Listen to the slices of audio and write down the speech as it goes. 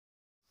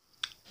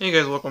Hey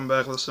guys, welcome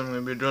back. Listen, I'm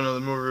going to be doing another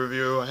movie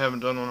review. I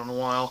haven't done one in a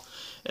while.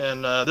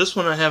 And this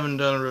one I haven't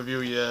done a review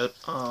yet.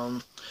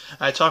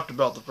 I talked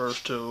about the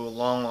first two a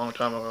long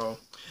time ago.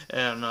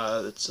 And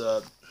it's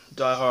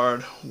Die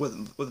Hard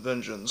with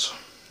Vengeance.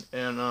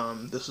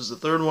 And this is the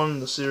third one in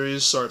the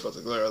series. Sorry about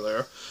the glare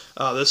there.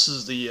 This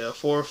is the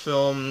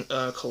 4-film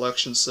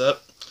collection set.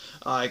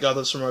 I got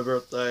this for my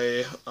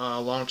birthday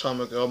a long time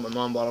ago. My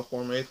mom bought it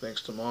for me.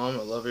 Thanks to Mom.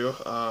 I love you.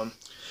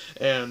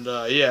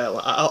 Yeah,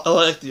 I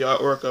like the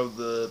artwork of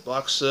the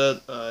box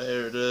set.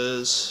 Here it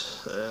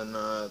is, and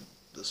the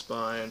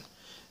spine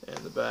and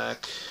the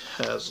back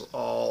has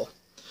all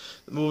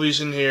the movies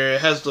in here.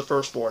 It has the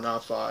first 4,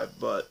 not 5,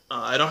 but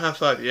I don't have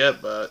 5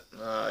 yet, but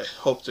I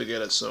hope to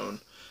get it soon.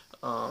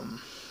 Yeah,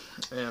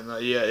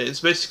 it's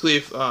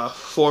basically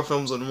 4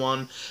 films in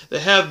one.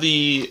 They have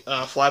the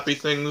flappy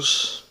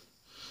things.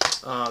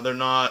 They're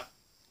not,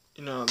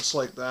 it's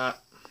like that.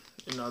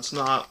 It's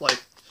not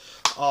like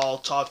all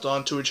topped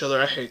onto each other.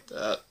 I hate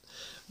that.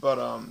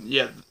 But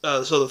yeah.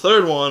 So the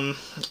third one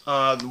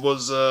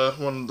was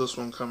when did this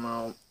one come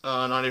out?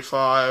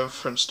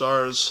 95, and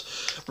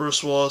stars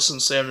Bruce Willis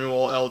and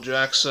Samuel L.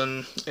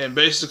 Jackson. And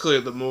basically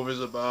the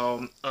movie's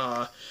about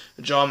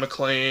John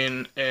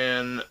McClane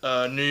and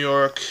New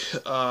York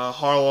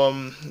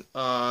Harlem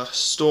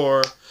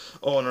store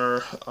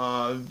owner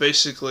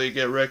basically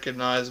get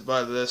recognized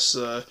by this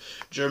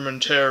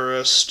German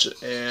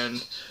terrorist,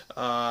 and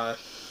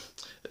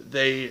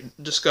they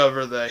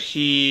discover that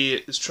he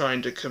is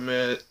trying to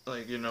commit,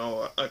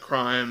 a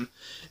crime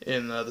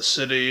in the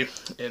city,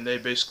 and they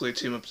basically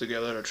team up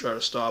together to try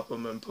to stop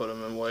him and put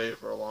him away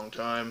for a long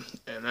time.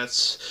 And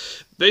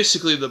that's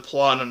basically the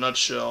plot in a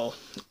nutshell.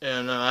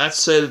 And I'd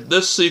say that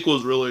this sequel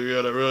is really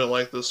good. I really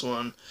like this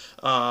one.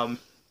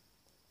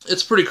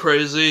 It's pretty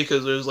crazy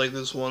because there's like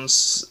this one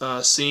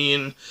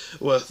scene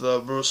with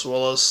Bruce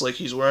Willis, like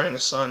he's wearing a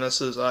sign that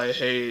says "I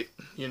hate,"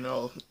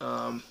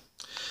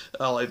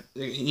 like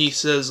he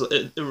says,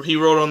 he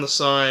wrote on the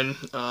sign,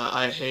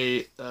 "I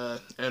hate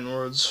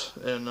N-words,"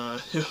 and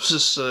it was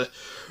just a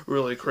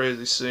really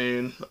crazy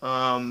scene.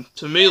 To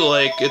me,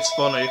 like, it's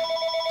funny.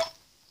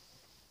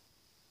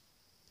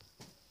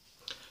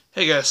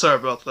 Hey guys, sorry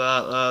about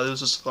that. It was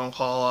just a phone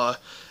call.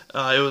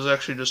 It was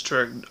actually just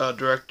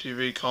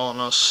DirecTV calling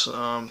us.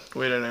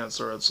 We didn't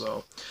answer it,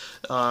 so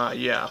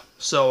yeah.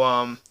 So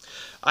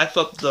I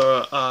thought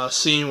the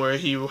scene where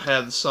he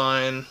had the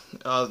sign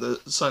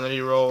that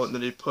he wrote and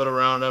that he put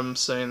around him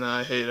saying that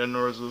 "I hate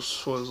N-words"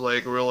 was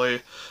like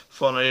really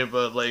funny,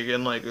 but like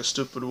in like a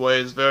stupid way.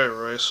 It's very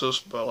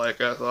racist, but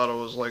like I thought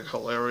it was like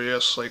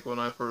hilarious, like when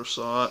I first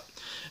saw it.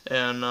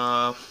 And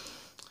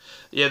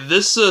yeah,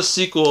 this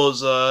sequel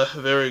is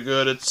very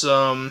good. It's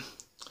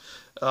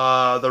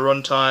the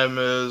runtime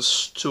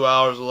is 2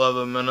 hours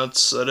 11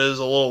 minutes. It is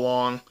a little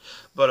long,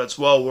 but it's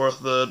well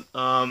worth it.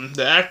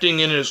 The acting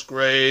in it is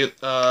great.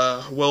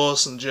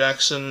 Willis and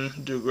Jackson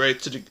do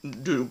great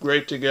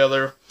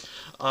together.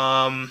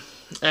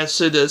 I'd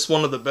say that it's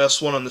one of the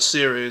best one in the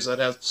series. I'd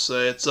have to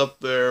say it's up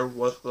there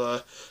with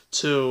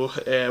 2.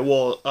 And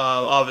well,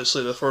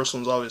 obviously the first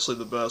one's obviously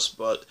the best,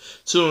 but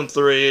 2 and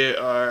 3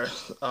 are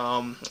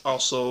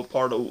also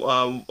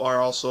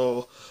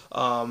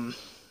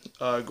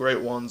great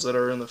ones that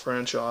are in the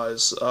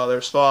franchise.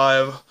 There's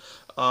 5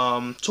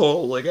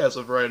 total, like as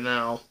of right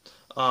now.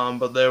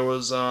 But there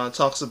was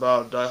talks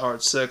about Die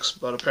Hard 6,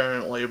 but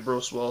apparently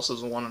Bruce Willis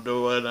doesn't want to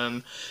do it,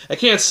 and I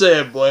can't say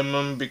I blame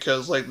him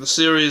because like the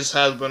series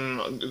has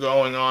been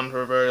going on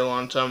for a very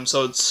long time,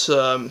 so it's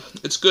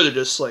good to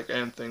just like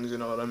end things, you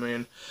know what I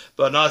mean?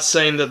 But not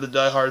saying that the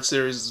Die Hard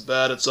series is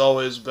bad. It's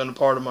always been a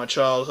part of my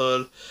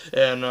childhood,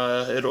 and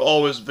it'll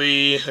always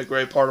be a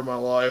great part of my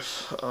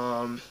life.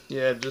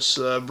 Yeah, just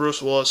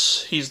Bruce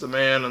Willis, he's the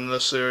man in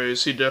this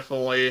series. He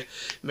definitely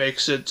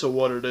makes it to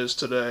what it is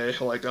today,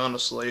 like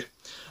honestly.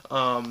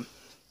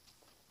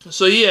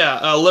 So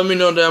yeah, let me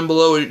know down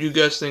below what you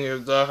guys think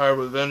of Die Hard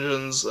with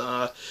Vengeance.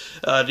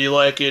 Do you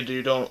like it? Do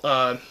you don't?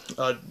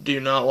 Do you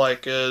not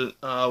like it?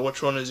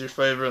 Which one is your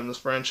favorite in this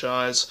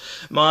franchise?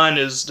 Mine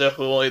is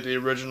definitely the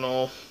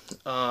original.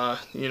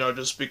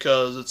 Just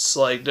because it's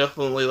like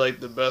definitely like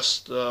the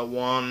best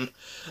one.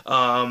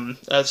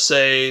 I'd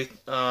say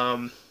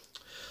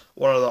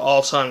one of the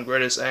all-time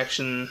greatest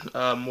action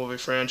movie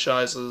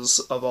franchises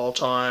of all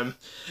time.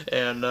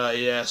 And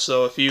yeah,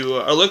 so if you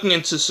are looking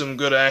into some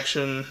good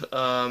action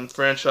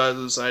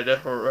franchises, I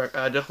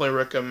definitely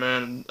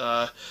recommend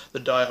the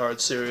Die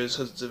Hard series.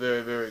 It's a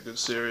very good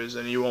series,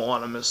 and you won't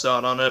want to miss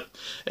out on it.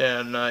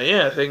 And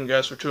yeah, thank you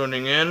guys for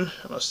tuning in,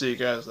 and I'll see you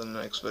guys in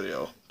the next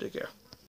video. Take care.